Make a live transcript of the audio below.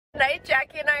Tonight,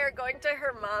 Jackie and I are going to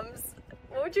her mom's,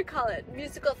 what would you call it?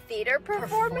 Musical theater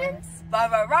performance? Rah,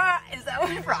 rah, rah. Is that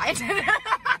what right?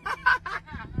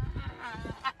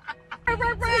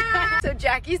 So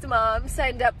Jackie's mom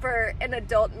signed up for an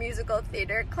adult musical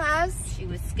theater class. She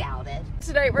was scouted.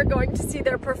 Tonight we're going to see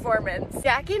their performance.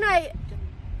 Jackie and I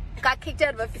got kicked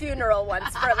out of a funeral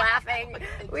once for laughing.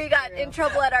 We got in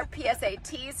trouble at our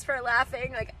PSATs for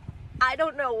laughing. Like, I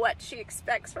don't know what she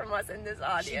expects from us in this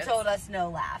audience. She told us no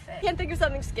laughing. I can't think of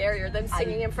something scarier than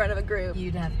singing in front of a group.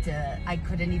 You'd have to, I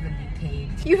couldn't even be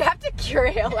paid. You'd have to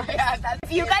curate us. Yeah,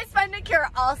 if you guys find a cure,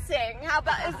 I'll sing. How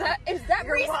about, is that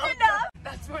reason enough?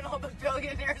 That's when all the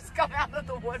billionaires come out of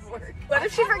the woodwork. What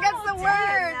if she forgets the words?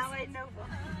 Now I know.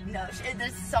 No,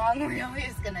 this song really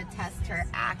is gonna test her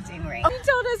acting range.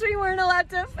 She told us we weren't allowed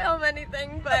to film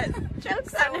anything, but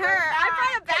joke's on her. I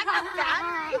brought a backup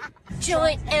battery.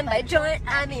 Joint, and by joint,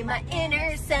 I mean my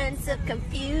inner sense of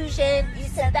confusion. You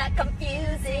said that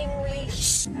confusingly.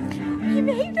 Shh. We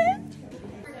made it.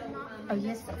 Oh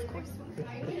yes, of course.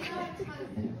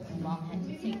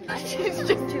 She's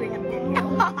just doing a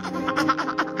video.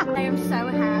 I am so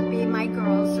happy. My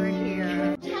girl